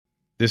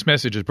This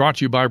message is brought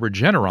to you by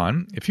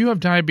Regeneron. If you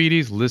have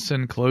diabetes,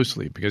 listen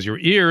closely because your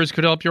ears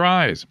could help your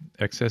eyes.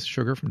 Excess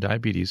sugar from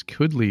diabetes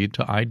could lead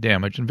to eye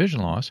damage and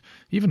vision loss,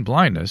 even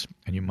blindness,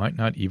 and you might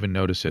not even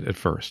notice it at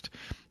first.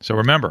 So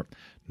remember,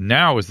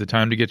 now is the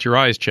time to get your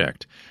eyes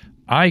checked.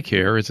 Eye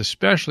care is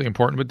especially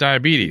important with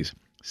diabetes.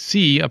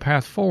 See a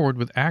path forward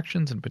with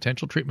actions and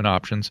potential treatment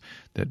options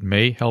that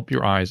may help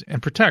your eyes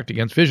and protect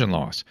against vision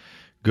loss.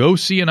 Go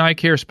see an eye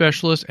care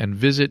specialist and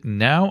visit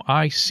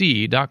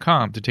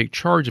noweyesee.com to take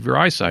charge of your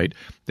eyesight.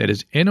 That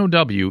is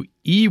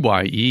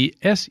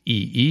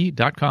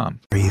NOWEYESEE.com.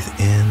 Breathe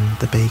in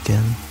the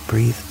bacon,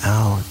 breathe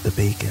out the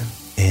bacon.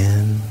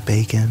 In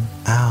bacon,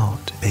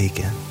 out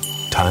bacon.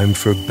 Time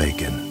for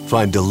bacon.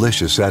 Find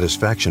delicious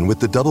satisfaction with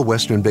the Double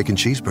Western Bacon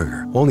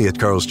Cheeseburger. Only at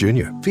Carl's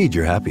Jr. Feed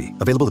your happy.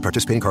 Available at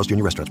participating Carl's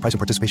Jr. restaurants. Price and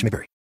participation may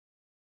vary.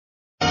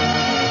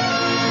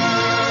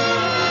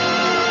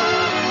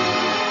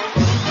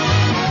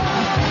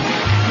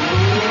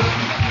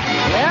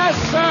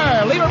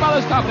 Lever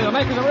Brothers Company, the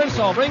makers of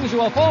Rinso, brings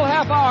you a full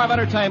half hour of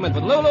entertainment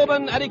with Lou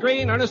Lubin, Eddie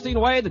Green, Ernestine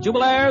Wade, the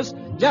Jubilaires,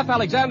 Jeff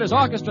Alexander's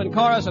orchestra and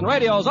chorus, and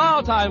radio's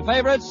all-time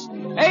favorites,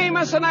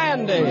 Amos and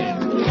Andy.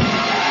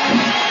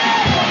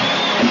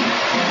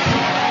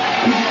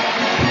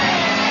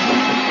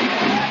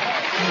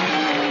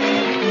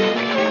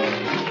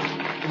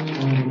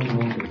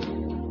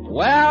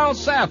 Well,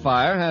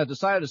 Sapphire has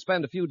decided to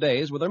spend a few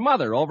days with her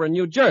mother over in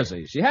New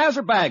Jersey. She has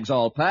her bags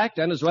all packed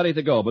and is ready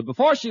to go. But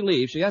before she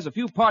leaves, she has a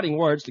few parting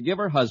words to give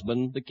her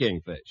husband, the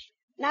Kingfish.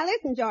 Now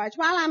listen, George,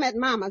 while I'm at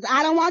Mama's,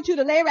 I don't want you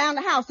to lay around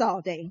the house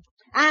all day.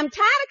 I'm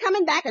tired of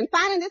coming back and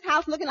finding this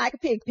house looking like a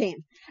pig pen.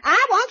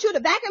 I want you to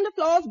vacuum the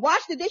floors,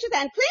 wash the dishes,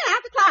 and clean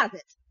out the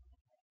closets.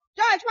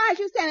 George, why is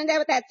you standing there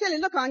with that silly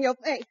look on your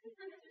face?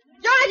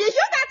 George, is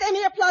you got them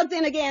earplugs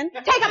in again?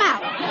 Take them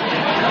out.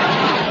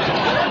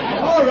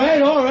 All right.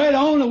 I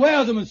only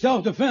wears them in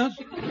self-defense.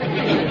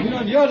 You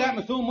done yelled at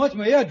me so much,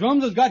 my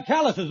eardrums has got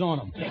calluses on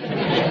them.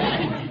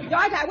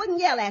 George, I wouldn't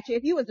yell at you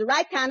if you was the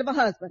right kind of a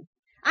husband.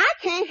 I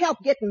can't help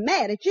getting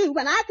mad at you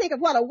when I think of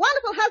what a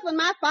wonderful husband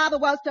my father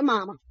was to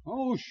Mama.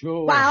 Oh,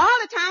 sure. Why, all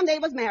the time they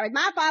was married,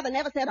 my father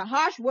never said a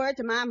harsh word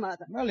to my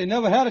mother. Well, he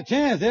never had a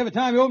chance. Every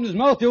time he opened his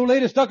mouth, the old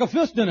lady stuck a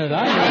fist in it.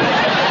 I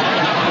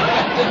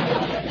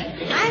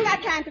ain't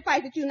got time to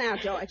fight with you now,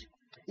 George.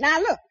 Now,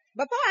 look,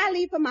 before I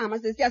leave for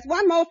Mama's, there's just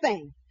one more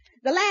thing.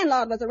 The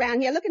landlord was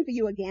around here looking for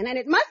you again, and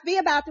it must be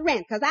about the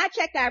rent, because I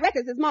checked our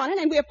records this morning,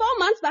 and we're 4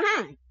 months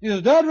behind.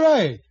 Is that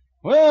right?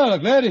 Well,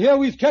 glad to hear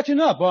we's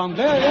catching up. I'm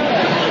glad.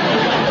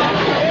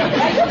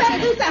 Well, you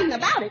better do something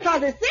about it,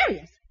 because it's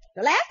serious.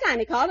 The last time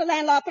he called, the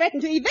landlord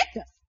threatened to evict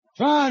us.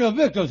 Trying to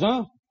evict us,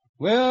 huh?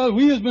 Well,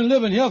 we has been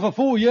living here for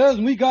 4 years,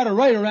 and we got a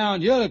right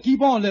around here to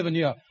keep on living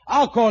here.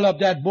 I'll call up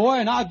that boy,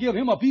 and I'll give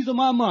him a piece of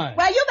my mind.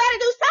 Well, you better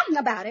do something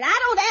about it. I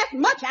don't ask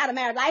much out of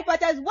married life, but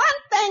there's one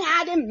thing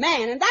I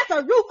demand, and that's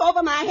a roof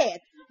over my head.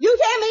 You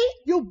hear me?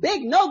 You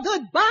big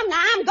no-good bum.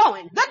 Now I'm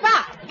going.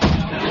 Goodbye.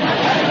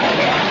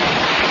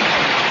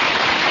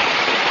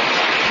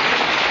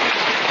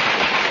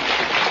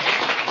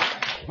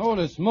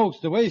 Holy smokes,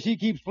 the way she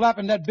keeps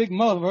flapping that big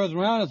mouth of hers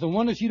around, it's a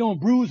wonder she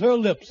don't bruise her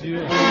lips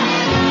here.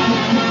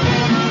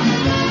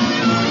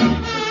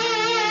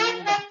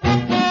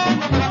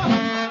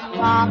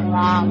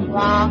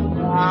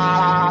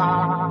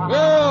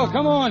 Well,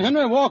 come on,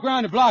 Henry, walk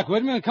around the block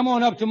with me and come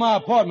on up to my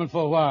apartment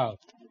for a while.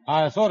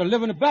 I sort of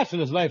live in a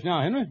bachelor's life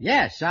now, Henry.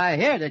 Yes, I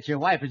hear that your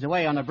wife is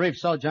away on a brief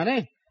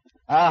sojourn.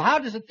 How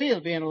does it feel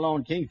being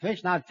alone,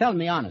 Kingfish? Now, tell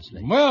me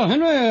honestly. Well,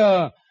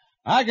 Henry,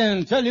 I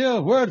can tell you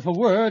word for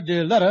word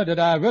the letter that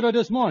I read her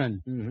this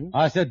morning. Mm-hmm.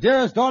 I said,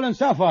 Dearest darling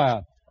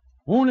Sapphire,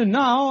 only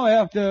now,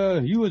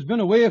 after you has been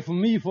away from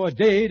me for a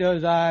day,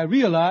 does I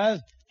realize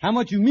how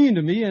much you mean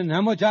to me and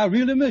how much I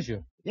really miss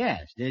you.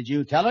 Yes. Did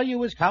you tell her you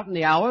was counting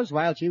the hours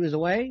while she was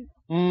away?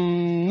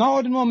 No,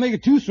 I didn't want to make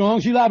it too strong.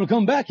 She's liable to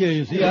come back here,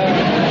 you see. Yeah,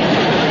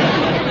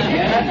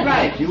 that's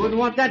right. You wouldn't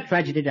want that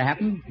tragedy to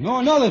happen. No,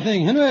 another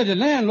thing, Henry, the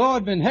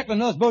landlord been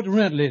heckling us about the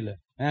rent lately.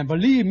 And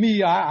believe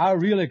me, I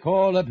really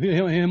called up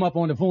him up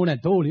on the phone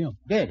and told him.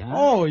 Did, huh?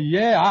 Oh,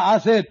 yeah.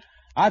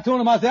 I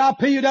told him, I'll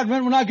pay you that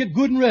rent when I get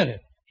good and ready.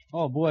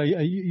 Oh, boy,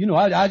 you know,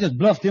 I just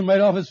bluffed him right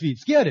off his feet.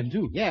 Scared him,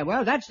 too. Yeah,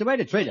 well, that's the way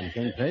to treat him,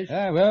 Kingfish.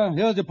 Yeah, well,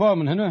 here's the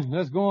apartment, Henry.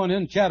 Let's go on in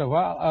and chat a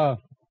while.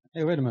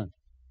 Hey, wait a minute.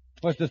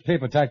 What's this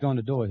paper tacked on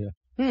the door here?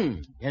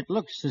 It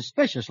looks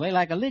suspiciously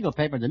like a legal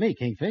paper to me,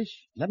 Kingfish.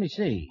 Let me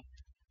see.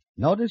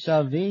 Notice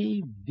of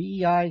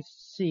E-V-I-C-T-I-O-N.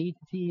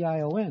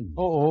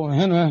 Oh,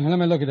 Henry, let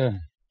me look at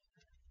that.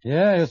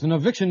 Yeah, it's an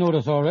eviction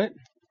notice, all right.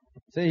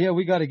 Say here,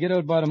 we got to get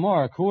out by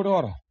tomorrow. Court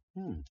order.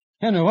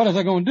 Henry, what is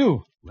I going to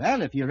do?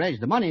 Well, if you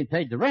raised the money and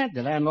paid the rent,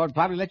 the landlord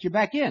probably let you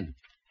back in.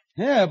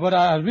 Yeah, but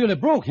I really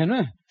broke,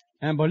 Henry.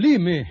 And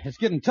believe me, it's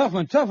getting tougher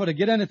and tougher to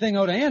get anything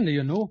out of Andy,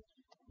 you know.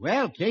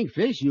 Well,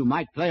 Kingfish, you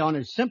might play on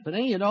his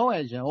symphony, you know,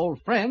 as an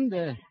old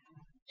friend.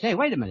 Say,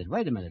 wait a minute.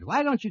 Why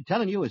don't you tell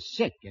him you was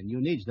sick and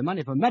you needs the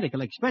money for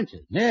medical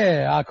expenses?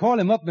 Yeah, I'll call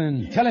him up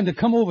and tell him to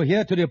come over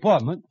here to the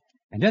apartment,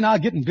 and then I'll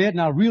get in bed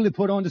and I'll really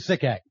put on the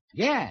sick act.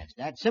 Yes,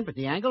 that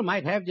sympathy angle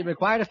might have the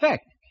required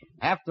effect.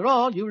 After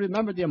all, you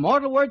remember the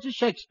immortal words of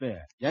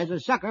Shakespeare. There's a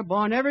sucker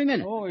born every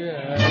minute. Oh,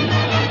 yeah.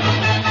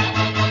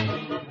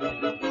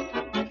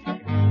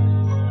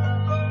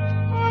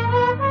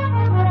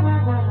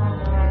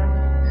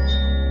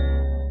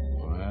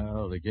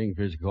 Well, the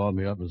Kingfish called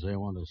me up and said he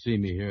wanted to see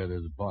me here at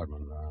his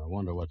apartment. I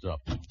wonder what's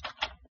up.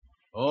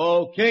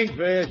 Oh,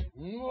 Kingfish.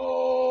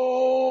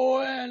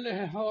 Oh,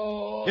 Andy.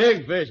 Oh.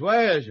 Kingfish,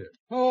 where is you?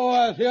 Oh,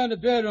 I was here in the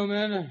bedroom,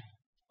 Andy.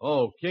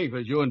 Oh,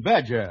 Kingfish, you in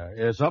bed, yeah?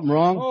 Is something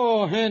wrong?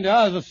 Oh, Andy,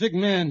 I was a sick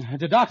man.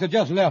 The doctor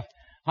just left.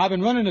 I've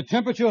been running a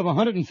temperature of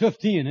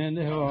 115,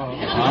 Andy. Oh.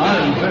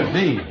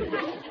 115.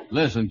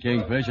 Listen,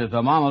 Kingfish, the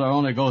thermometer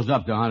only goes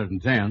up to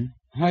 110.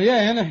 Yeah,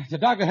 Andy. The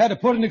doctor had to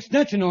put an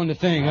extension on the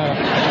thing.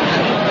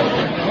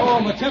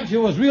 My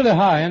temperature was really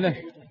high,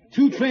 Andy.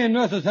 2 trained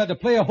nurses had to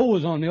play a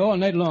hose on me all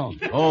night long.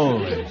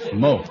 Holy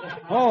smoke.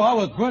 Oh, I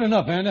was burning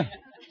up, Andy.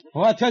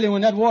 Oh, I tell you,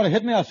 when that water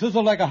hit me, I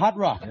sizzled like a hot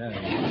rock. Yeah.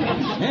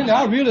 Andy,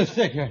 I was really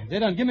sick. They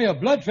done give me a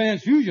blood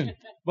transfusion,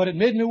 but it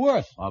made me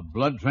worse. A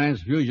blood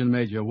transfusion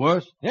made you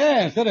worse?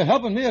 Yeah, instead of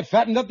helping me, it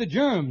fattened up the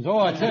germs. Oh,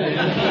 I tell you.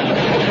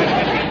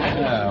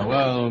 Yeah,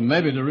 well,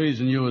 maybe the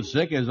reason you were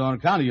sick is on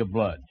account of your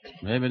blood.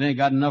 Maybe it ain't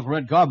got enough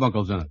red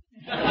carbuncles in it.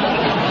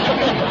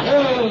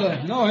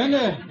 Well, no,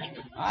 Andy.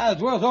 I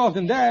was worse off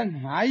than that.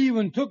 I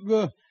even took,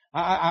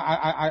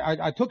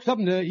 I took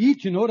something to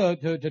eat,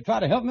 to try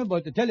to help me,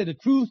 but to tell you the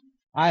truth,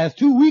 I was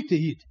too weak to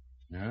eat.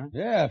 Yeah?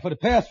 Yeah, for the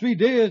past 3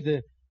 days,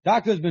 the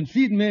doctor's been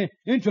feeding me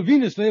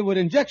intravenously with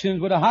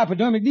injections with a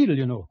hypodermic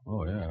needle,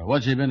 Oh, yeah.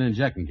 What's he been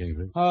injecting,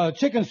 Kingfish?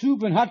 Chicken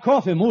soup and hot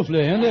coffee,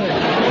 mostly, Andy.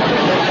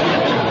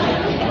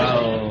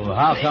 Well,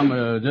 how come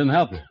it didn't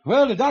help you?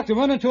 Well, the doctor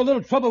run into a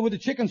little trouble with the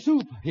chicken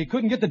soup. He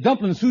couldn't get the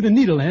dumplings through the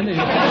needle, Andy.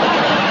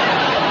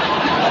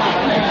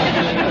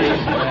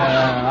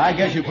 I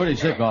guess you're pretty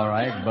sick, all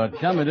right. But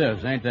tell me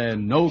this, ain't there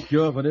no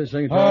cure for this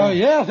thing at all? Oh,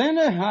 yes,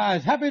 Andy. I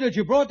was happy that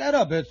you brought that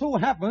up. It so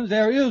happens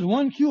there is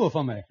one cure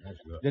for me. That's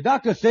good. The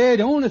doctor said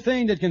the only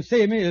thing that can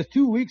save me is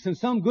 2 weeks in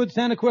some good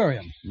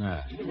sanatorium.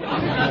 Nah.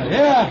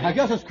 Yeah, I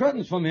guess it's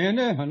curtains for me,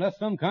 Andy, unless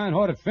some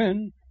kind-hearted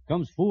friend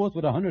comes forth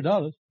with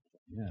 $100.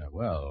 Yeah,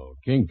 well,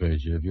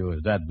 Kingfish, if you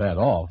was that bad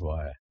off,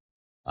 why,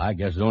 I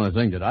guess the only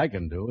thing that I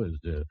can do is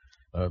to,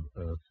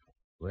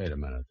 wait a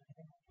minute.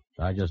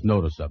 I just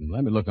noticed something.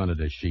 Let me look under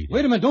this sheet.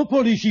 Wait a minute, don't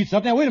pull these sheets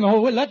up now. Wait a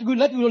minute.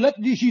 Let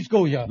these sheets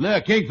go here.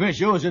 Look, Kingfish,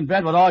 you was in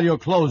bed with all your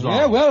clothes on.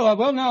 Yeah, well,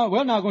 now,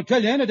 I'm going to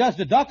tell you, Andy, that's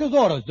the doctor's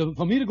orders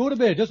for me to go to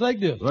bed just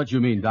like this. What you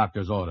mean,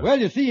 doctor's orders? Well,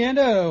 you see,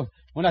 Andy,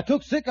 when I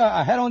took sick,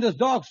 I had on this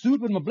dark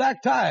suit with my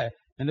black tie,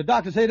 and the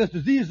doctor said this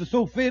disease is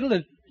so fatal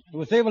that it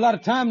would save a lot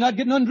of time not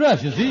getting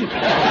undressed, you see. This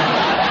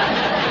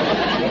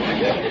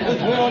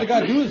way, all I got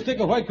to do is stick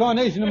a white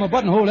carnation in my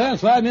buttonhole there and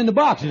slide me in the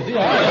box, you see.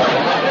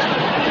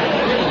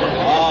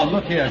 Oh,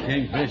 look here,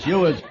 Kingfish. You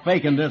was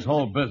faking this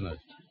whole business.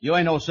 You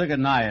ain't no sicker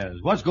than I is.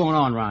 What's going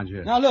on around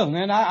here? Now, look,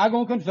 man, I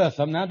gonna confess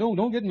something. Now,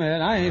 don't get mad.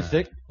 I ain't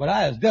sick, but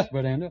I is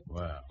desperate, Andy.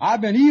 Well.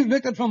 I've been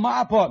evicted from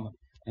my apartment,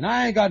 and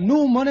I ain't got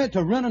no money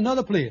to rent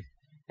another place.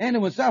 Andy,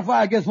 when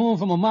Sapphire gets home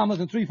from her mama's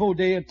in 3-4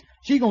 days,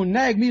 she gonna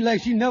nag me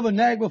like she never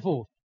nagged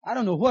before. I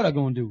don't know what I'm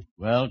gonna do.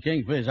 Well,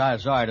 Kingfish, I'm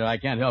sorry that I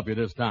can't help you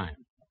this time.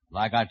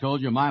 Like I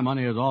told you, my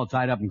money is all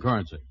tied up in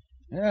currency.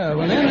 Yeah,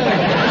 well, Andy...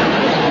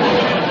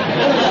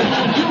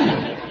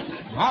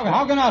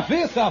 How can I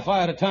face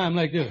Sapphire at a time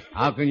like this?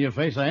 How can you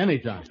face her any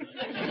time? She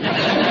ain't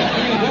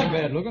that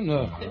bad looking.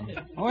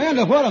 Oh,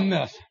 Andy, what a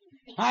mess.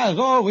 I was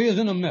always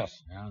in a mess.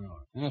 Yeah, I know.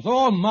 And it's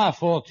all my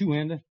fault, too,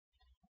 Andy.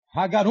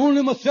 I got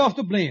only myself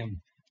to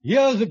blame.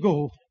 Years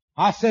ago,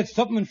 I said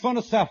something in front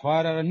of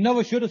Sapphire that I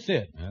never should have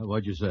said. Yeah,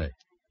 what'd you say?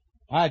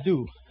 I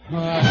do.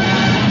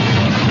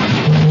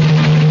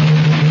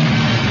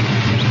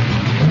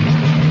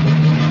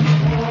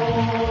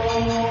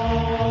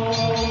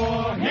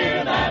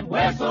 Hear that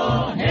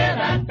whistle, hear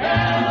that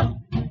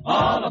bell.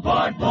 All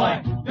aboard,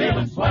 boy,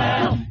 feeling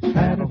swell.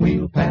 Paddle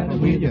wheel,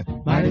 you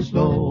mighty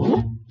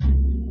slow.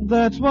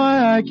 That's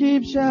why I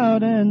keep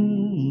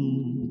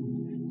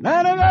shouting.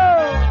 Let her go!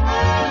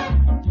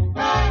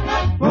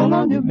 Roll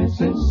on, you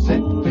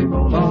Mississippi,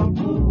 roll on.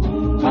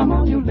 Come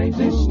on, you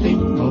lazy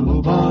steamer,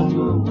 move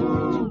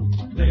on.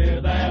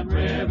 Clear that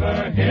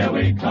river, here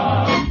we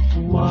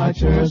come. Watch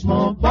her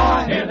smoke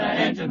by. Hear the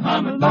engine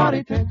humming,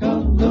 Lordy, take a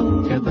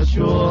look at the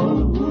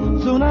shore.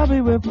 Soon I'll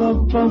be with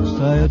the folks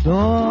I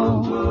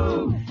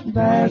adore.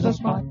 There's a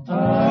spot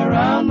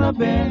around the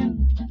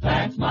bend.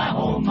 That's my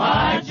home,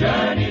 my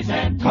journey's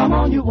end. Come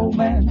on, you old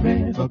man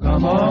river,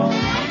 come on.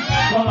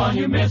 Roll on,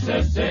 you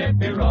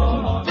Mississippi,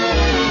 roll on.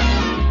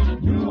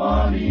 New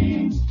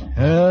Orleans,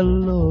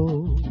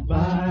 Hello,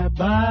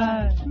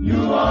 bye-bye.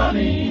 New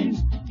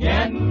Orleans,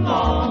 getting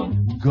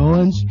long.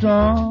 Going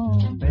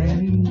strong,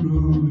 Baton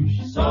Rouge.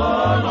 So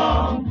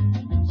long.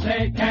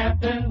 Say,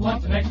 Captain,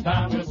 what's the next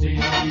time we'll see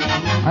you?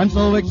 I'm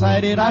so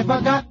excited I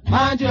forgot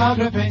my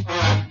geography.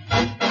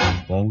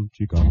 Won't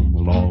you come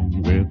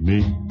along with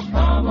me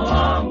Come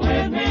along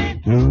with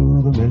me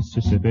to the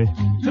Mississippi?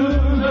 to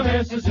the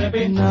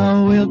Mississippi.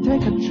 Now we'll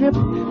take a trip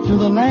to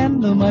the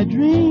land of my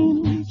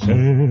dreams.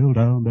 Sail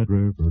down that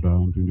river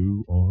down to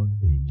New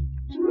Orleans.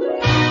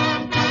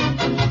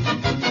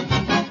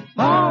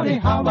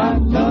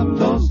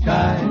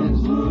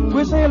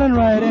 sailing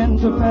right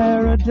into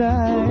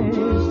paradise.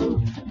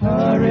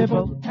 Hurry,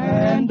 boat,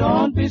 and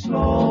don't be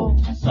slow.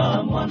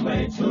 Someone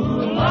waits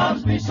who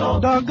loves me so.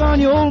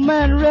 Doggone you, old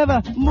man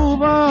river,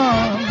 move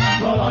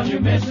on. Roll on, you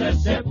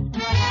Mississippi.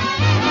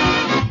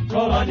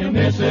 Roll on, you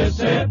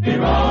Mississippi,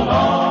 roll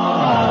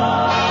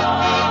on.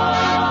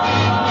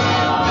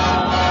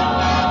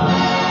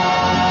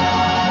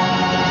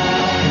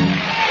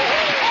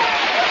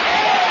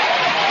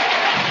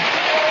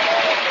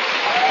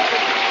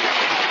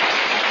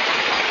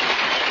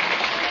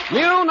 New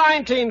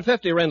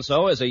 1950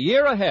 Rinso is a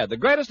year ahead, the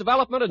greatest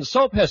development in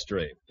soap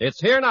history. It's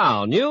here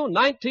now, new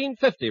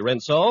 1950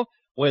 Rinso,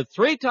 with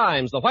 3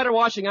 times the whiter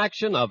washing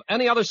action of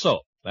any other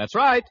soap. That's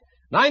right,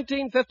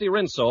 1950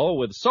 Rinso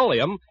with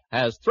Solium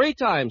has 3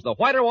 times the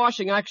whiter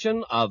washing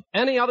action of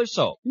any other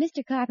soap.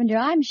 Mr. Carpenter,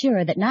 I'm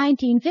sure that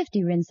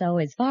 1950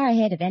 Rinso is far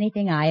ahead of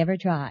anything I ever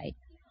tried.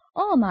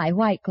 All my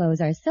white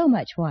clothes are so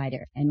much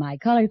whiter, and my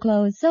colored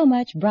clothes so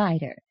much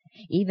brighter.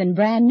 Even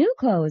brand new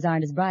clothes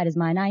aren't as bright as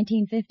my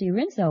 1950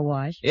 Rinso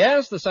wash.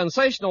 Yes, the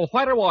sensational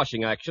whiter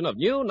washing action of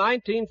new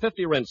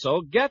 1950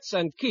 Rinso gets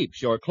and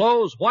keeps your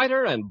clothes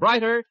whiter and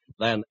brighter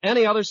than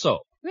any other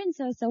soap.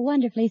 Rinso's so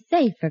wonderfully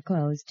safe for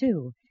clothes,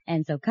 too,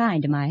 and so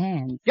kind to my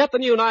hands. Get the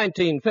new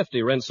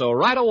 1950 Rinso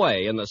right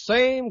away in the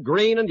same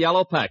green and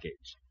yellow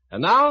package.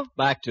 And now,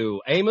 back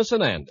to Amos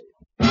and Andy.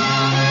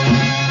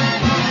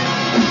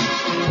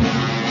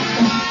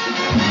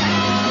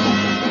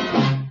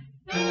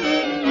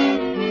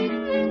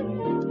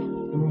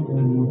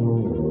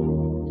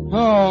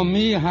 Oh,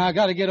 me, I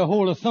gotta get a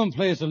hold of some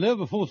place to live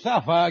before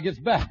Sapphire gets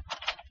back.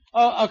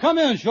 Come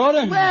in,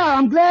 Shorty. Well,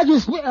 I'm glad you...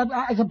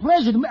 it's a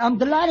pleasure. I'm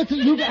delighted to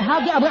you...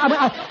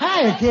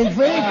 Hi,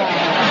 Kingfish.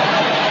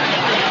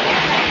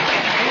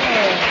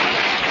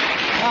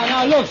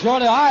 Now, look,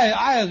 Shorty,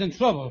 I is in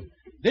trouble.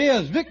 They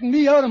is evicting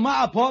me out of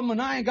my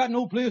apartment and I ain't got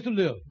no place to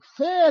live.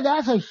 Say,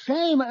 that's a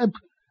shame.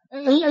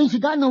 Ain't you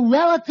got no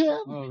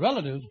relatives?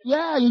 Relatives?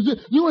 Yeah,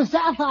 you and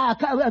Sapphire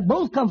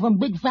both come from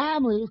big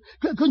families.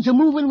 Couldn't you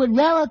move in with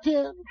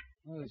relatives?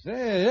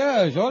 Say,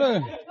 yeah,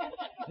 Shorty.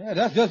 Yeah,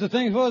 that's just the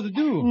thing for us to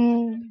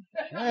do.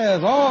 Yeah,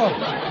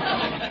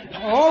 it's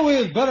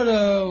always better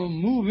to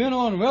move in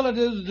on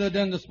relatives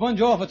than to sponge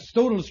off at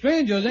total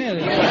strangers, ain't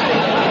it?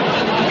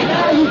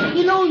 Yeah,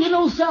 you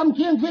know something,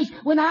 Kingfish?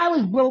 When I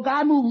was broke,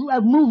 I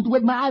moved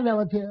with my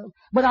relatives.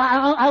 But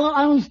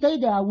I only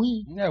stayed there a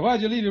week. Yeah,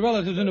 why'd you leave your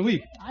relatives in a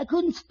week? I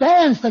couldn't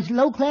stand such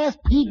low-class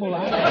people.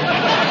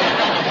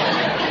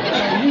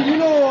 You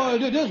know,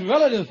 this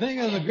relative thing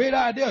is a great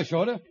idea,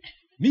 Shorty.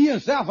 Me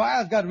and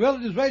Sapphire's got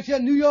relatives right here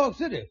in New York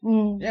City.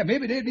 Yeah,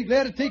 maybe they'd be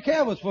glad to take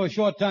care of us for a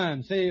short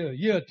time, say a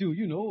year or two,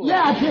 you know.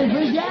 Yeah,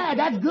 Kingfish, yeah,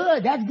 that's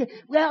good.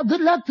 Well, good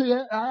luck to you.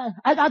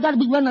 I gotta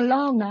be running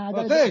along now.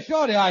 Well, say,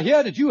 Shorty, I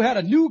hear that you had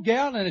a new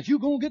gal and that you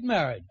gonna get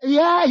married.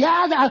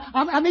 Yeah,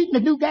 I'm meeting the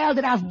new gal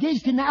that I was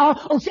engaged to now.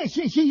 Oh,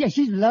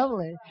 she's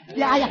lovely.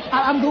 Yeah,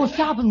 I'm going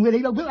shopping with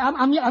her.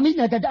 I'm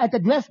meeting at the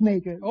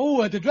dressmaker.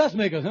 Oh, at the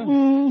dressmaker,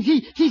 huh?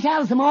 She's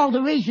having some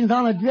alterations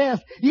on her dress.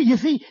 You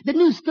see, the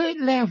new skirt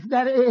length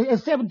that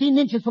is 17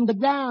 inches from the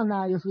ground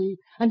now, you see.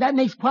 And that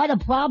makes quite a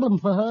problem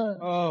for her.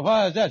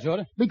 Why is that,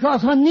 Shorty?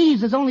 Because her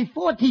knees is only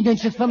 14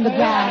 inches from the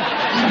ground.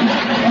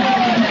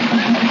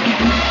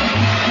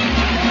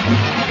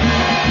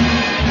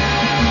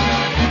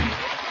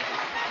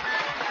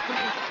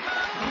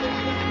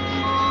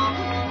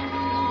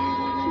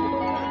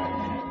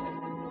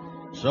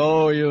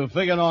 So you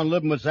figured on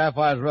living with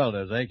Sapphire's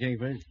relatives, eh,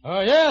 Kingfish?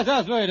 Yes,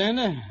 that's right,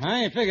 Andy. I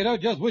ain't figured out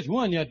just which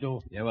one yet,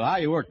 though. Yeah, well, how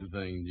you work the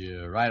thing? Do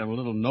you write them a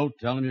little note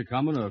telling them you're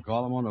coming or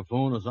call them on the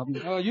phone or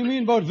something? You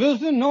mean about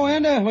visiting? No,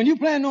 Andy. When you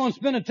plan on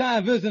spending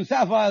time visiting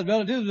Sapphire's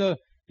relatives,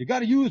 you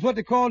gotta use what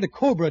they call the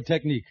Cobra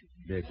technique.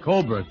 The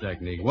Cobra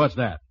technique? What's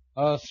that?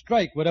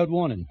 Strike without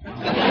warning.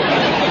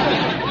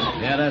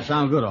 Yeah, that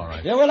sounds good, all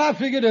right. Yeah, well, I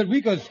figured that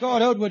we could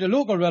start out with the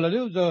local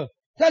relatives.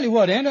 Tell you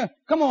what, Andy,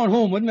 come on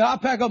home with me. I'll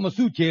pack up my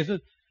suitcases.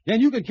 Then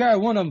you can carry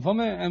one of them for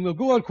me, and we'll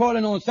go out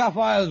calling on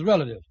Sapphire's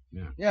relatives.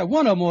 Yeah,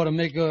 one of them ought to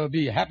make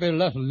be happy.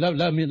 Let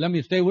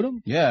me stay with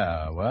them.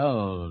 Yeah,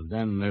 well,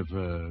 then if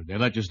they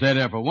let you stay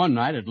there for one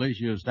night, at least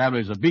you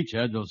establish a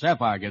beachhead till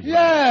Sapphire gets back.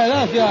 Yeah,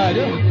 that's the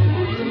idea.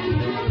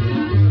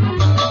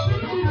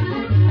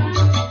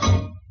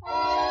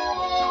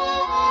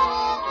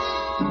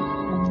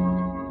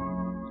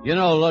 You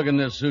know, look in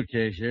this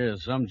suitcase here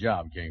is some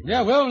job, King.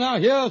 Yeah, well, now,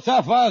 here's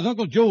Sapphire's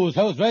Uncle Joe's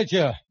house right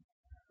here.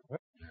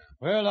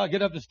 Well, I'll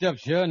get up the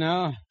steps here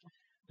now.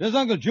 This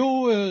Uncle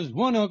Joe is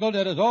one uncle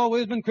that has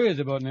always been crazy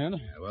about me. Yeah,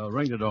 well,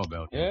 ring the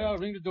doorbell. Yeah, I'll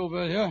ring the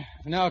doorbell here.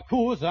 Now, of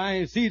course, I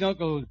ain't seen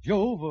Uncle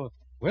Joe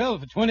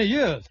for 20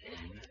 years.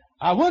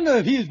 I wonder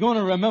if he's going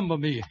to remember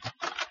me.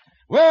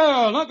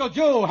 Well, Uncle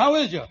Joe, how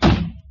is you?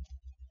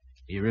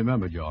 He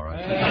remembered you, all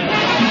right.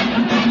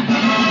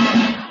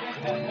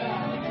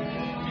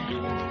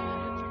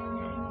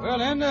 Well,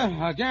 Andy,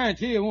 I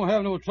guarantee you won't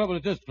have no trouble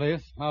at this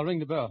place. I'll ring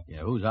the bell.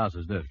 Yeah, whose house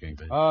is this,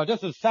 Kingfish?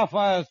 This is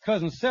Sapphire's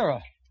cousin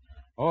Sarah.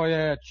 Oh,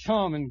 yeah,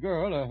 charming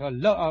girl.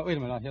 Wait a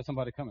minute, I hear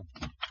somebody coming.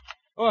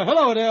 Oh,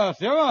 hello there,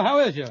 Sarah. How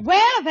is you? Well,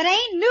 if it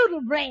ain't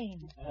Noodle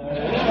Brain.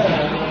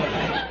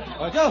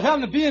 I just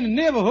happened to be in the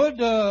neighborhood,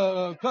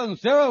 Cousin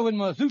Sarah, with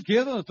my suitcase,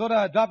 and I thought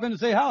I'd drop in to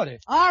say howdy.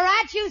 All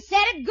right, you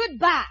said it.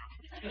 Goodbye.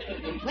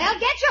 Well,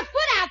 get your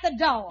foot out the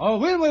door. Oh,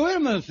 wait a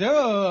minute,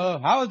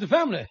 Sarah. How is the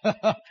family?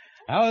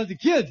 How is the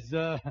kids?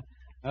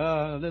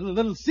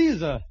 Little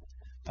Caesar.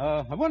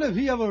 I wonder if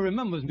he ever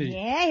remembers me.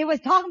 Yeah, he was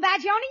talking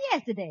about you only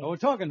yesterday. Oh,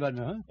 talking about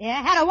me, huh?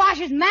 Yeah, had to wash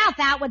his mouth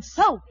out with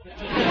soap.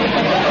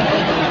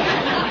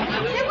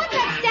 Say, what's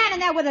that standing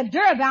there with a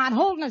derby on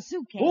holding a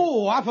suitcase?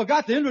 Oh, I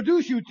forgot to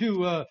introduce you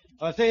to,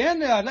 say,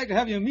 Andy, I'd like to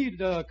have you meet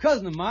a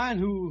cousin of mine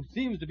who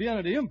seems to be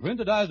under the imprint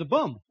that I was a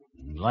bum.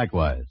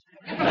 Likewise.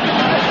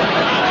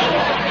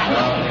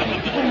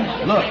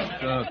 Look,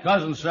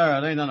 Cousin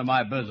Sarah, it ain't none of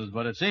my business,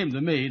 but it seemed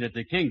to me that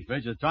the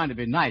Kingfish is trying to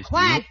be nice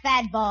Quiet, to you.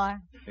 fat boy.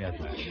 Yes,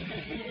 ma'am.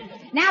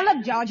 Now,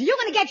 look, George, you're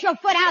going to get your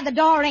foot out of the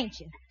door, ain't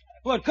you?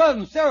 But,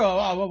 Cousin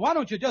Sarah, why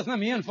don't you just let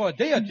me in for a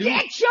day or two?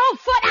 Get your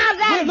foot out of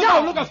that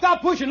door! Look out,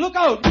 stop pushing, look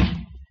out!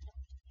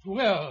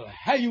 Well,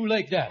 how you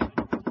like that?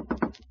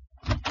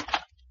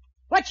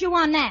 What you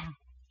want now?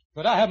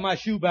 Could I have my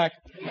shoe back?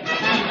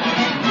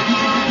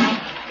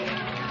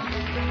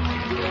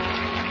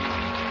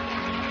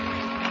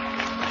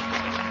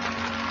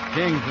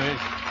 Kingfish,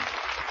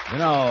 you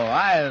know,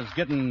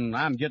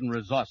 I'm getting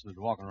resources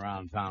walking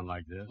around town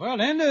like this. Well,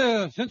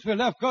 then, since we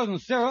left Cousin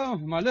Sarah,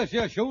 my list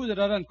here shows that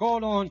I done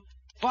called on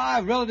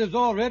 5 relatives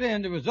already,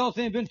 and the results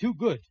ain't been too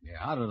good. Yeah,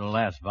 how did the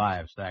last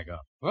 5 stack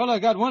up? Well, I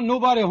got 1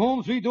 nobody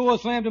home, 3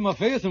 doors slammed in my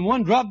face, and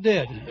 1 dropped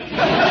dead.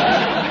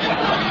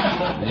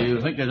 Do you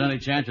think there's any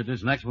chance at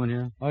this next one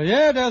here? Oh,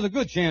 yeah, there's a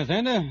good chance,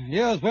 Andy.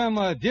 Here's where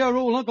my dear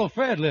old Uncle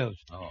Fred lives.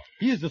 Oh.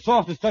 He's the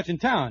softest touch in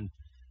town.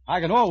 I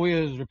can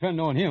always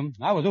depend on him.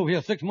 I was over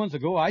here 6 months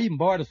ago. I even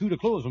borrowed a suit of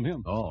clothes from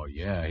him. Oh,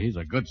 yeah, he's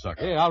a good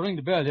sucker. Yeah, I'll ring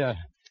the bell here.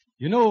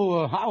 You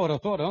know, I would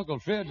have thought Uncle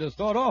Fred to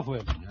start off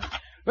with. Yeah.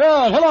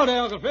 Well, hello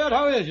there, Uncle Fred.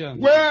 How is you?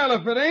 Well,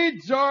 if it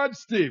ain't George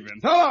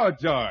Stevens. Hello,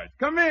 George.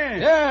 Come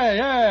in.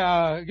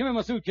 Yeah. Give me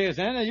my suitcase,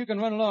 Andy. You can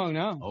run along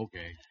now.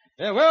 Okay.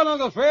 Yeah, well,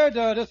 Uncle Fred,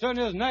 this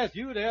certainly is nice of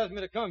you to ask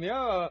me to come here.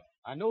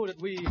 I know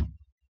that we...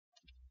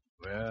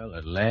 Well,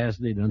 at last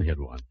they done hit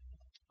one.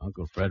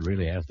 Uncle Fred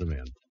really asked them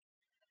in.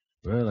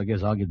 Well, I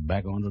guess I'll get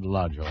back onto the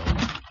lodge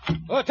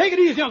hall. Take it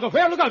easy, Uncle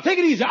Fred. Look out. Take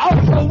it easy.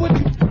 I'll with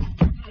you.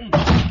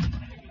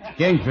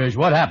 Kingfish,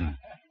 what happened?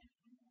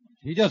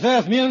 He just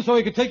asked me in so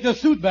he could take this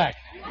suit back.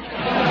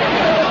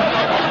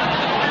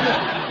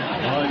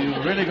 Well,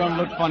 you're really going to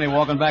look funny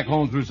walking back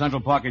home through Central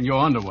Park in your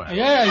underwear.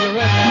 Yeah, you're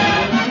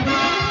right.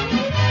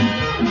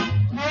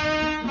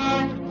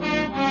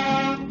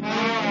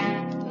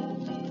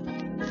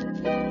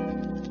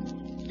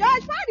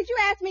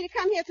 Me to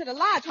come here to the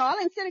lodge hall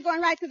instead of going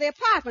right to the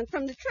apartment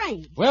from the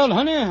train. Well,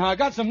 honey, I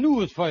got some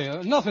news for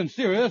you. Nothing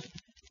serious.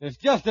 It's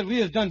just that we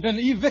has been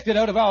evicted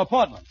out of our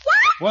apartment.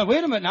 What? Well,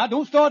 wait a minute now.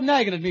 Don't start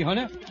nagging at me,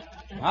 honey.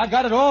 I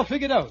got it all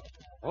figured out.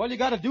 All you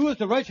got to do is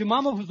to write your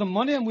mama for some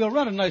money and we'll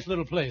run a nice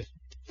little place.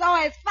 So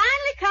it's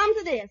finally come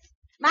to this.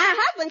 My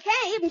husband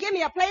can't even give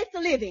me a place to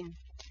live in.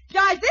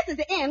 George, this is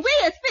the end. We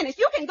is finished.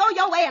 You can go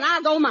your way and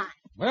I'll go mine.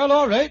 Well,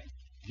 all right.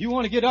 If you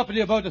want to get uppity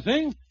about the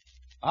thing...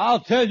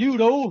 I'll tell you,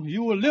 though,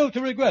 you will live to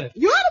regret it.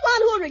 You're the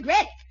one who'll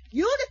regret it.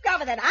 You'll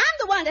discover that I'm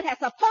the one that has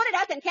supported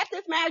us and kept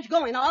this marriage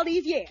going all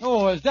these years.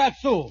 Oh, is that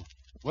so?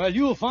 Well,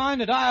 you'll find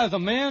that I is a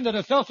man that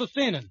is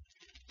self-sustaining,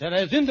 that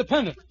is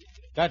independent,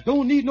 that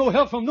don't need no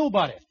help from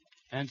nobody.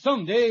 And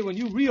someday, when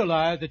you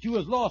realize that you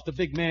has lost a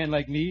big man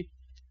like me,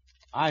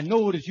 I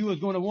know that you is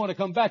going to want to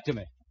come back to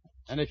me.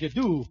 And if you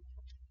do,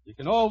 you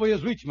can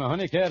always reach me,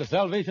 honey, care the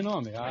Salvation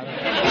Army.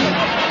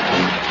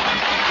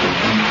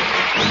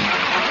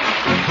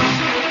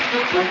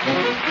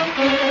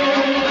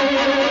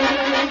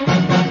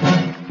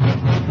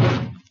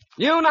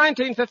 New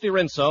 1950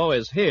 Rinso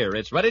is here.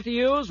 It's ready to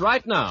use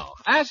right now.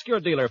 Ask your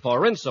dealer for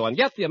Rinso and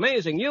get the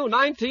amazing new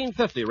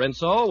 1950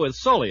 Rinso with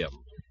Solium.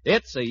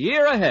 It's a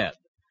year ahead.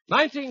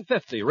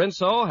 1950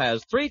 Rinso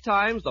has 3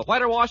 times the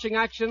whiter washing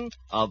action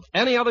of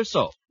any other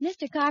soap.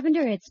 Mr.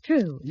 Carpenter, it's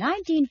true.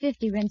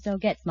 1950 Rinso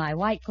gets my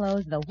white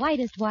clothes the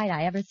whitest white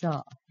I ever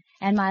saw.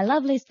 And my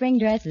lovely spring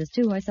dresses,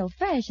 too, are so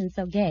fresh and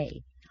so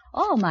gay.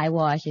 All my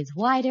wash is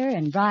whiter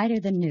and brighter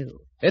than new.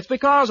 It's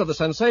because of the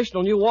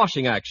sensational new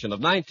washing action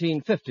of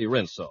 1950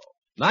 Rinso.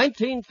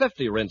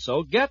 1950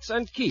 Rinso gets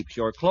and keeps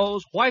your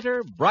clothes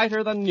whiter,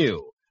 brighter than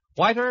new.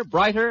 Whiter,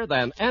 brighter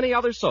than any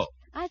other soap.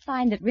 I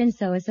find that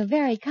Rinso is so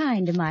very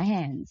kind to my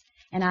hands,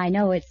 and I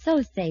know it's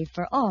so safe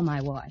for all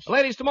my wash.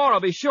 Ladies, tomorrow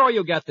be sure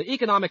you get the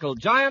economical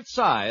giant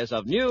size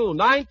of new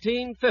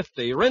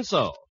 1950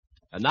 Rinso.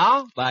 And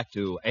now, back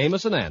to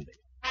Amos and Andy.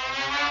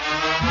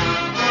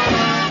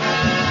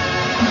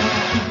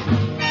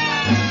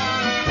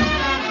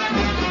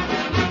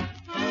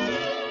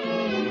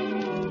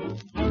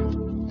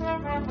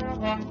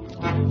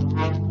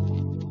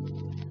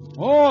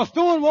 Oh,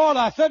 Stonewall,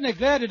 I'm certainly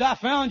glad that I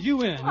found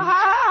you in.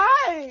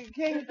 Hi,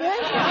 Kingfish.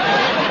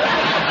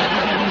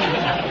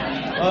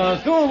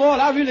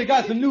 Stonewall, I really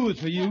got some news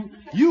for you.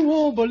 You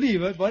won't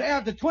believe it, but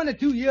after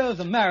 22 years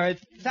of marriage,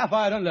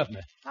 Sapphire done left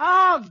me.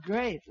 Oh,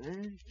 great,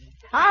 man.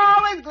 I'm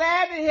always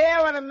glad to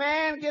hear when a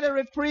man get a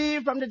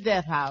reprieve from the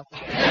death house.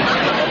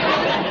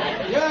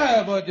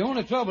 Yeah, but the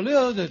only trouble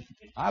is that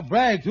I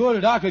bragged to her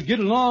that I could get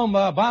along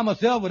by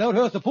myself without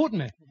her supporting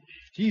me.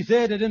 She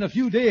said that in a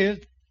few days,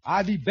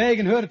 I'd be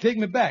begging her to take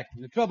me back.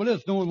 And the trouble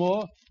is,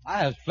 Stonewall,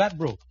 I was flat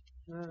broke.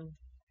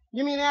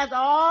 You mean after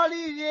all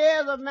these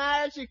years of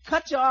marriage, she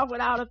cut you off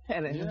without a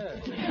penny? Yeah.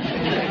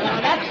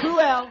 That's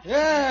cruel.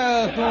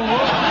 Yeah,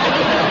 Stonewall.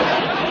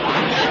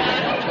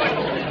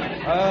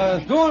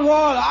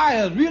 Stonewall,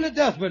 I was really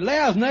desperate.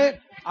 Last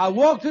night, I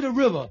walked to the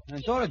river and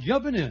started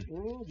jumping in.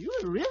 You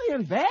were really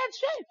in bad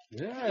shape.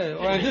 Yeah,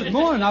 well, and this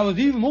morning I was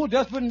even more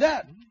desperate than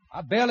that.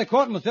 I barely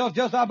caught myself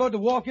just about to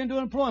walk into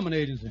an employment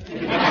agency.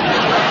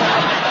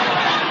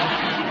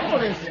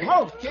 Holy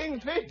smoke,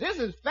 Kingfish, this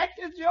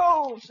infected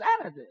your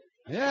sanity.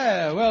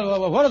 Yeah,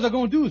 well, what is I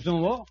going to do,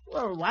 Stonewall?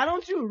 Well, why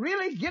don't you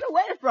really get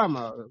away from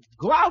her?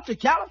 Go out to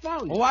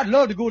California. Oh, I'd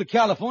love to go to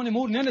California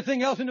more than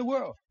anything else in the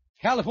world.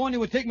 California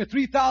would take me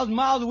 3,000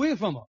 miles away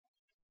from her.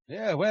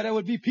 Yeah, where there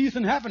would be peace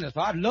and happiness.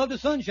 I'd love the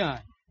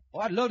sunshine. Oh,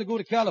 I'd love to go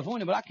to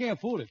California, but I can't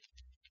afford it.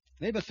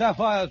 Maybe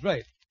Sapphire's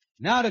right.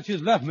 Now that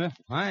she's left me,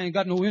 I ain't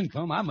got no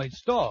income. I might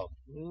starve.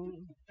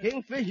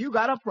 Kingfish, you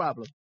got a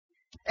problem.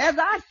 As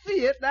I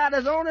see it, now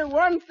there's only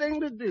one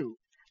thing to do.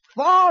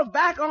 Fall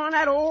back on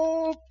that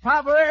old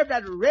proverb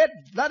that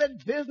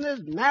red-blooded business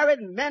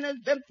married men has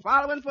been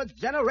following for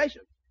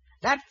generations.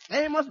 That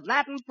famous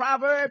Latin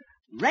proverb,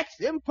 Rex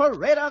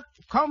imperator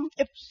cum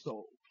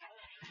ipso.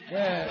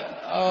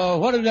 Yeah,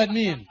 what does that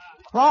mean?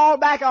 Crawl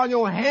back on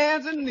your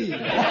hands and knees.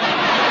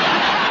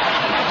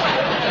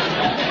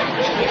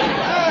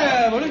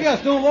 Yeah, but look at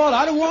Stonewall.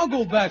 I don't want to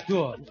go back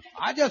to her.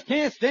 I just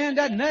can't stand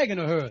that nagging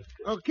of hers.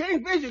 Well,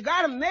 Kingfish, you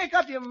got to make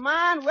up your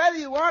mind whether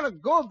you want to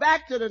go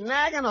back to the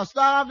nagging or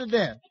starve to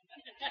death.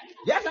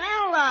 Just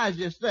analyze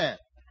yourself.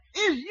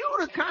 Is you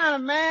the kind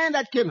of man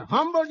that can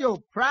humble your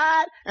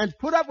pride and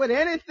put up with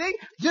anything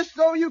just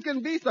so you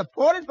can be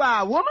supported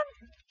by a woman?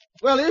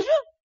 Well, is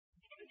you?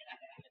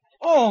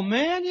 Oh,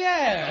 man,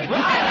 yeah.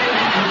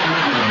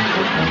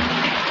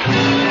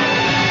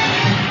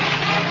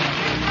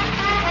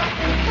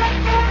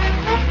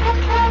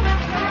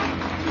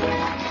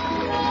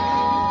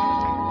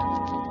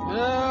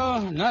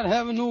 Well, not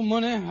having no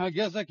money, I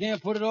guess I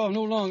can't put it off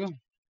no longer.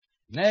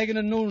 Nagging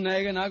and no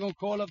nagging, I'm going to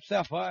call up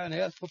Sapphire and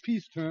ask for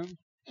peace terms.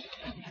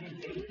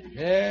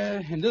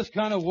 Yeah, in this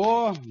kind of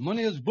war,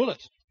 money is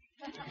bullets.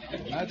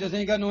 I just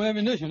ain't got no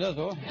ammunition, that's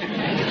all.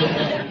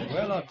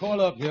 Well, I'll call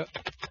up here.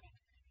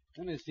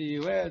 Let me see,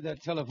 where's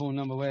that telephone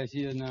number where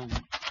she is now?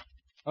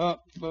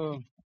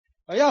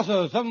 Yes,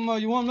 sir,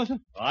 something you want, mister?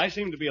 I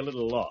seem to be a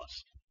little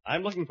lost.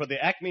 I'm looking for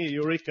the Acme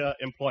Eureka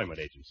Employment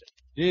Agency.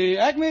 The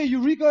Acme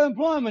Eureka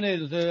Employment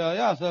Agency,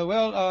 yes, sir.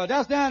 Well,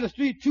 that's down the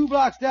street 2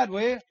 blocks that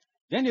way.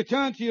 Then you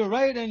turn to your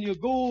right and you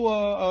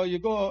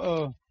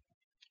go,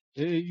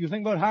 you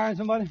think about hiring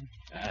somebody?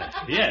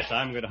 Yes,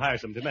 I'm going to hire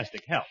some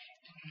domestic help.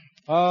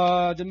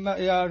 That's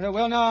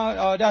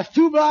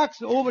 2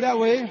 blocks over that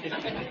way.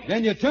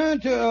 Then you turn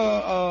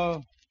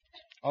to,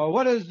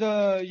 what is,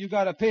 you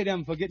gotta pay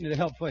them for getting the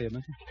help for you,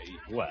 man?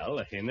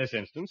 Well, in this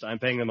instance, I'm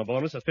paying them a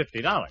bonus of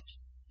 $50.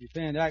 You're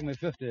paying Acme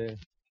 $50.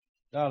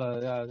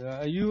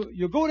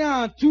 You go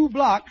down 2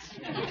 blocks.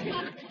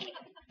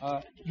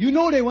 You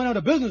know they went out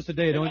of business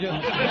today, don't you?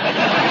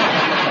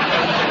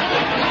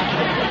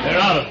 They're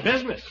out of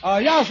business?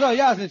 Yes, sir,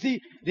 yes, sir.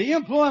 See, the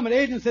employment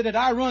agency that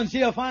I run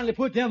here finally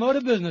put them out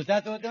of business.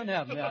 That's what done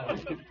happened, yeah.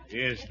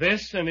 Is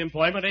this an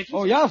employment agency?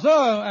 Oh, yes, sir.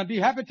 I'd be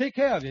happy to take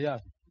care of you,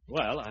 yes.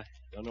 Well, I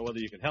don't know whether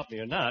you can help me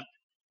or not.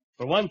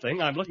 For one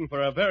thing, I'm looking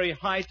for a very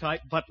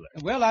high-type butler.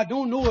 Well, I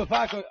don't know if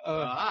I could,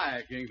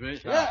 Hi,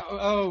 Kingfish. Yeah,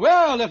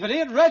 well, if it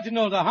ain't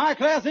Reginald, a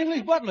high-class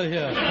English butler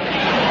here.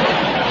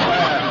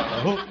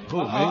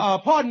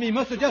 Pardon me,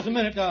 mister, just a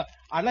minute.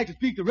 I'd like to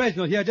speak to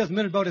Reginald here just a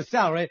minute about his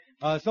salary.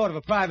 Sort of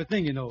a private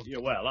thing, you know.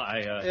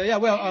 Yeah,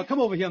 well, come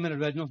over here a minute,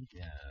 Reginald.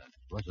 Yeah,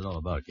 what's it all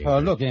about,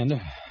 Kingfish? Look,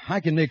 Andy, I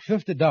can make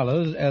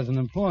 $50 as an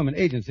employment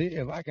agency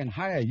if I can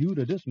hire you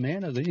to this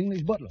man as an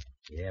English butler.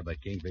 Yeah,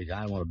 but Kingfish,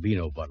 I don't want to be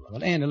no butler.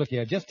 Well, Andy, look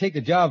here. Just take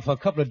the job for a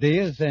couple of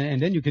days,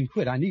 and then you can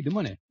quit. I need the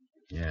money.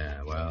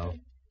 Yeah, well,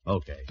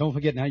 okay. Don't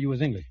forget now you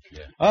was English.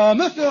 Yeah.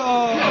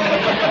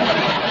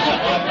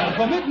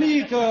 Permit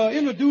me to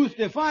introduce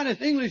the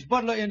finest English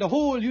butler in the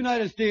whole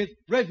United States,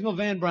 Reginald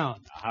Van Brown.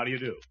 How do you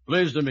do?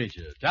 Pleased to meet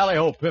you.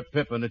 Tally-ho,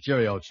 pip-pip, and the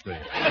Cheerio Street.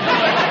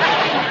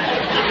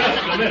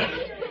 Just a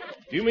minute.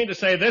 Do you mean to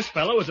say this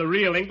fellow is a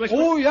real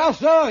Englishman? Oh, yes,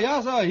 sir.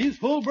 Yes, sir. He's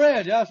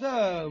full-bred. Yes,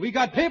 sir. We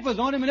got papers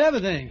on him and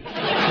everything.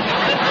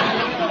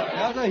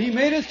 Yes, sir. He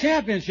made his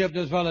championship,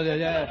 this fellow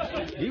did.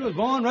 Yeah. He was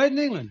born right in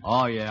England.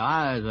 Oh, yeah.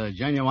 I was a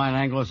genuine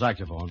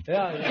Anglo-saxophone.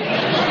 Yeah.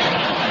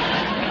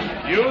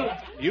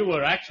 You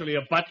were actually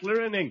a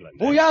butler in England.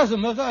 Oh, yes,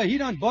 sir. He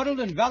done buttled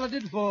and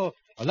valeted for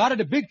a lot of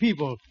the big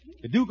people.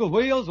 The Duke of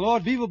Wales,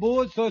 Lord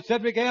Beaverbode, Sir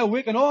Cedric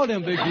Airwick, and all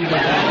them big people.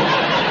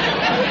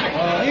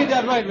 Ain't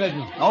that right,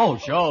 Reginald? Oh,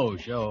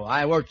 sure.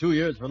 I worked 2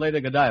 years for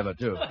Lady Godiva,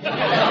 too. Well,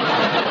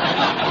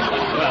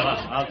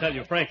 I'll tell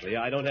you frankly,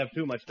 I don't have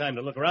too much time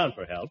to look around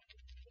for help.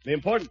 The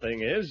important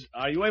thing is,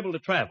 are you able to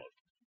travel?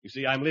 You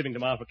see, I'm leaving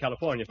tomorrow for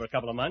California for a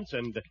couple of months,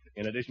 and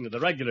in addition to the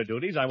regular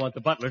duties, I want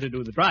the butler to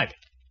do the driving.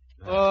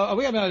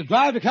 Wait a minute.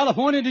 Drive to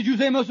California, did you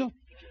say, mister?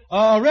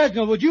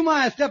 Reginald, would you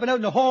mind stepping out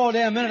in the hall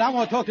there a minute? I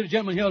want to talk to the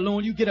gentleman here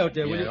alone. You get out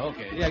there, will you?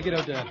 Okay. Yeah, get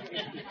out there.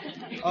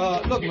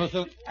 Look,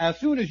 mister, as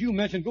soon as you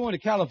mentioned going to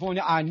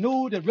California, I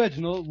know that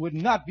Reginald would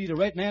not be the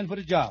right man for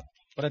the job.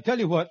 But I tell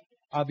you what,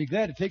 I'll be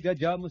glad to take that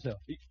job myself.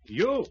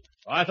 You?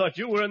 I thought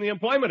you were in the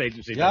employment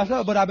agency. Yeah,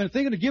 sir, but I've been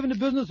thinking of giving the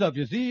business up.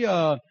 You see,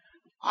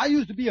 I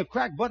used to be a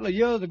crack butler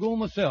years ago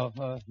myself.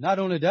 Not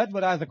only that,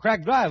 but I was a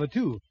crack driver,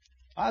 too.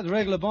 I was a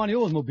regular Barney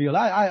Oldsmobile.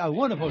 I a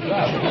wonderful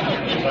driver.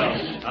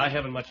 Well, I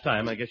haven't much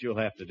time. I guess you'll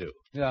have to do.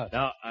 Yeah.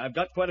 Now, I've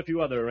got quite a few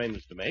other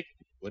arrangements to make,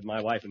 with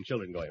my wife and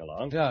children going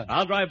along. Yeah.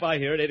 I'll drive by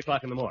here at 8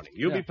 o'clock in the morning.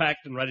 You'll Yeah. be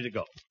packed and ready to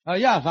go.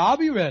 Yes, I'll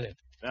be ready.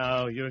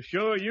 Now, you're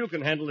sure you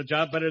can handle the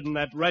job better than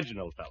that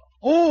Reginald fellow?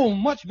 Oh,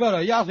 much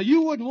better. Yeah, sir,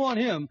 you wouldn't want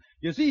him.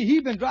 You see,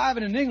 he's been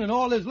driving in England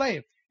all his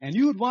life. And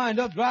you'd wind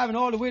up driving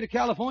all the way to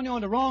California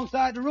on the wrong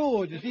side of the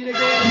road. You see, they go...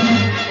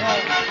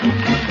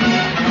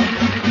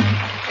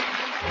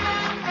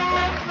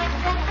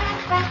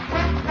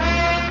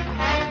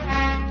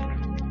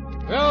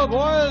 Well,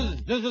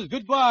 boys, this is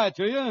goodbye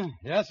to you.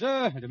 Yes,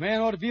 sir. The man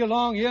ought to be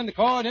along here in the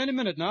car at any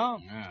minute now.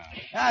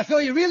 Yeah. So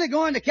you're really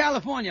going to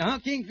California, huh,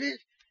 Kingfish?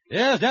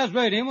 Yes, that's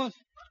right, Amos.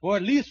 For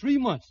at least 3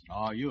 months.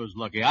 Oh, you was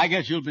lucky. I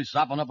guess you'll be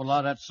sopping up a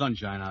lot of that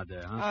sunshine out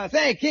there, huh?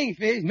 Say,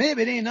 Kingfish,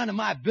 maybe it ain't none of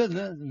my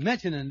business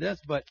mentioning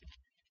this, but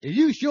is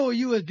you sure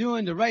you was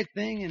doing the right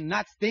thing and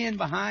not staying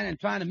behind and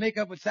trying to make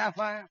up with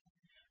Sapphire?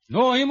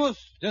 No, Amos,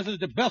 this is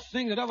the best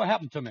thing that ever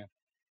happened to me.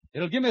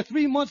 It'll give me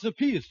 3 months of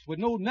peace with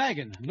no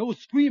nagging, no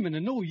screaming,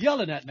 and no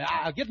yelling at me.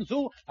 I'm getting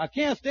so I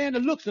can't stand the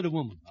looks of the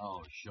woman.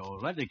 Oh, sure.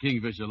 Let the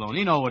Kingfish alone.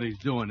 He know what he's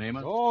doing,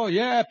 Amos. Oh,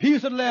 yeah,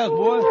 peace at last,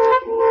 boy.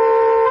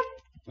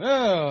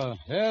 Well,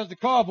 there's the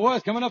car,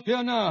 boys, coming up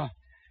here now.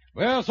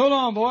 Well, so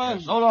long,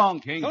 boys. So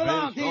long, Kingfish. So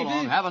long, So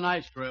long. Have a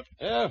nice trip.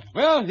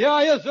 Well,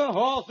 yes, sir.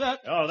 All set.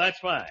 Oh, that's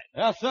fine.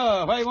 Yes,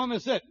 sir. Where you want me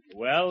to sit?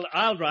 Well,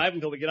 I'll drive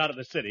until we get out of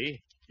the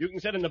city. You can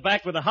sit in the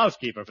back with the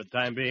housekeeper for the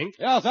time being.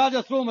 Yes, I'll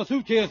just throw my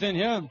suitcase in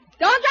here. Don't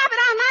drop it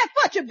on my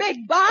foot, you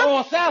big bum.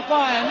 Oh,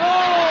 Sapphire,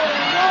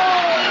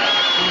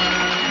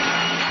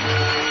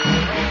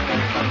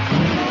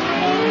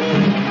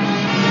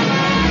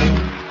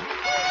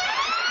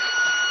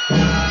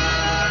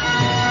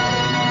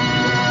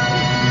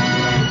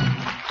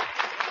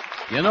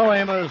 You know,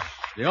 Amos,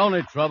 the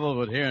only trouble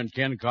with hearing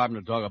Ken Carpenter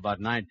talk about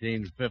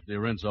 1950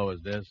 Rinso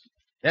is this.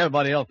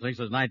 Everybody else thinks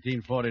it's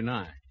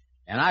 1949.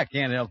 And I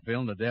can't help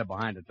feeling that they're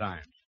behind the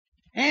times.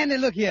 Andy,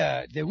 look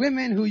here. The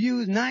women who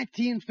use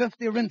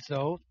 1950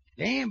 Rinso,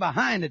 they ain't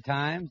behind the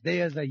times.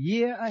 They is a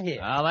year ahead.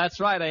 Well, that's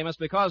right, Amos,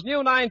 because new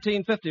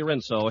 1950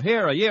 Rinso,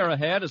 here a year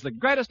ahead, is the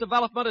greatest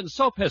development in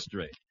soap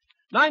history.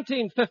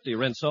 1950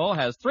 Rinso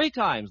has 3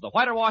 times the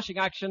whiter washing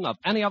action of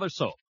any other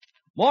soap.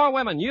 More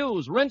women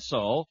use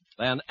Rinso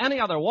than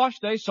any other wash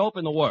day soap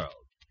in the world.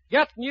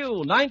 Get new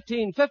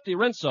 1950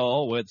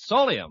 Rinso with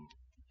Solium.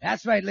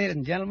 That's right, ladies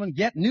and gentlemen.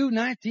 Get new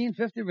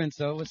 1950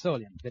 Rinso with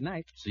Solium. Good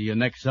night. See you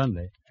next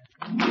Sunday.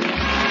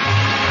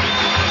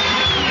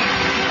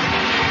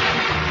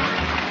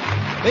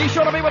 Be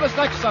sure to be with us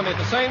next Sunday at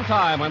the same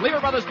time when Lever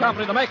Brothers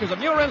Company, the makers of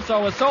new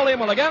Rinso with Solium,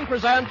 will again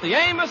present the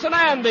Amos and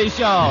Andy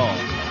Show.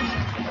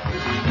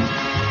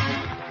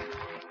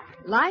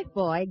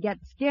 Lifebuoy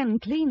gets skin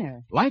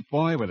cleaner.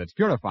 Lifebuoy, with its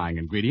purifying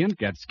ingredient,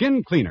 gets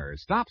skin cleaner,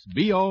 stops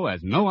BO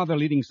as no other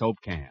leading soap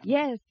can.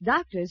 Yes,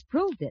 doctors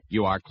proved it.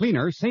 You are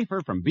cleaner,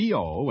 safer from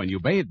BO when you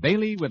bathe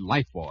daily with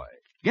Lifebuoy.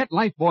 Get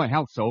Lifebuoy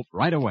Health Soap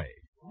right away.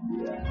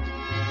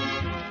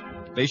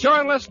 Be sure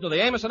and listen to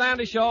the Amos and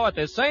Andy Show at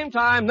this same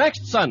time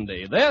next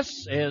Sunday.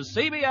 This is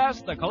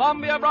CBS, the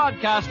Columbia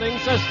Broadcasting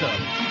System.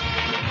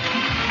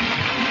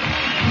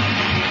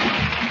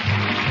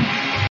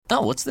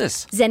 Oh, what's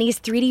this?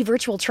 Zenni's 3D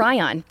virtual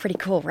try-on. Pretty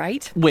cool,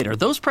 right? Wait, are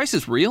those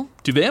prices real?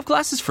 Do they have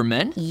glasses for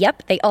men?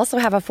 Yep, they also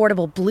have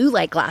affordable blue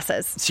light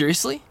glasses.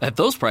 Seriously? At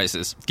those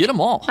prices, get them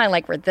all. I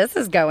like where this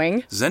is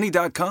going.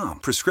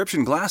 Zenni.com.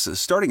 Prescription glasses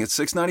starting at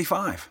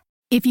 $6.95.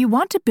 If you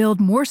want to build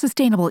more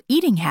sustainable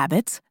eating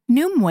habits,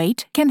 Noom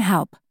Weight can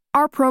help.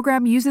 Our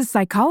program uses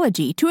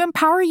psychology to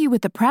empower you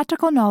with the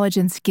practical knowledge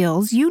and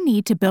skills you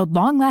need to build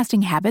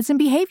long-lasting habits and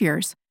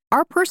behaviors.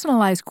 Our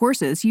personalized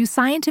courses use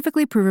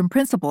scientifically proven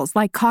principles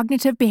like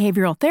cognitive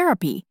behavioral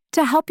therapy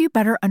to help you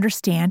better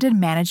understand and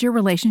manage your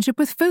relationship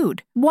with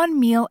food, one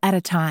meal at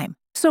a time.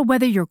 So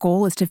whether your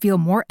goal is to feel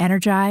more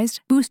energized,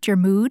 boost your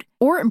mood,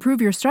 or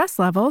improve your stress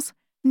levels,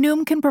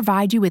 Noom can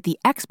provide you with the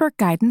expert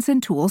guidance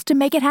and tools to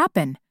make it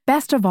happen.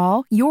 Best of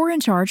all, you're in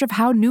charge of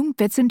how Noom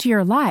fits into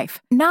your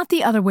life, not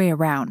the other way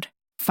around.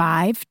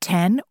 5,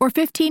 10, or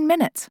 15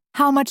 minutes.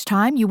 How much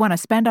time you want to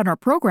spend on our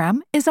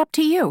program is up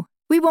to you.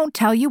 We won't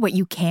tell you what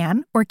you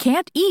can or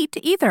can't eat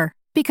either,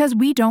 because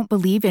we don't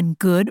believe in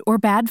good or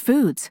bad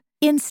foods.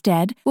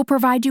 Instead, we'll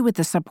provide you with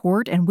the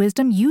support and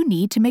wisdom you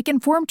need to make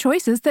informed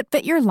choices that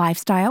fit your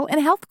lifestyle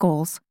and health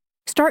goals.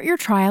 Start your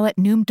trial at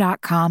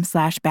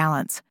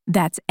Noom.com/balance.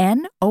 That's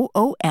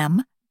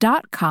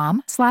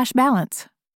NOOM.com/balance.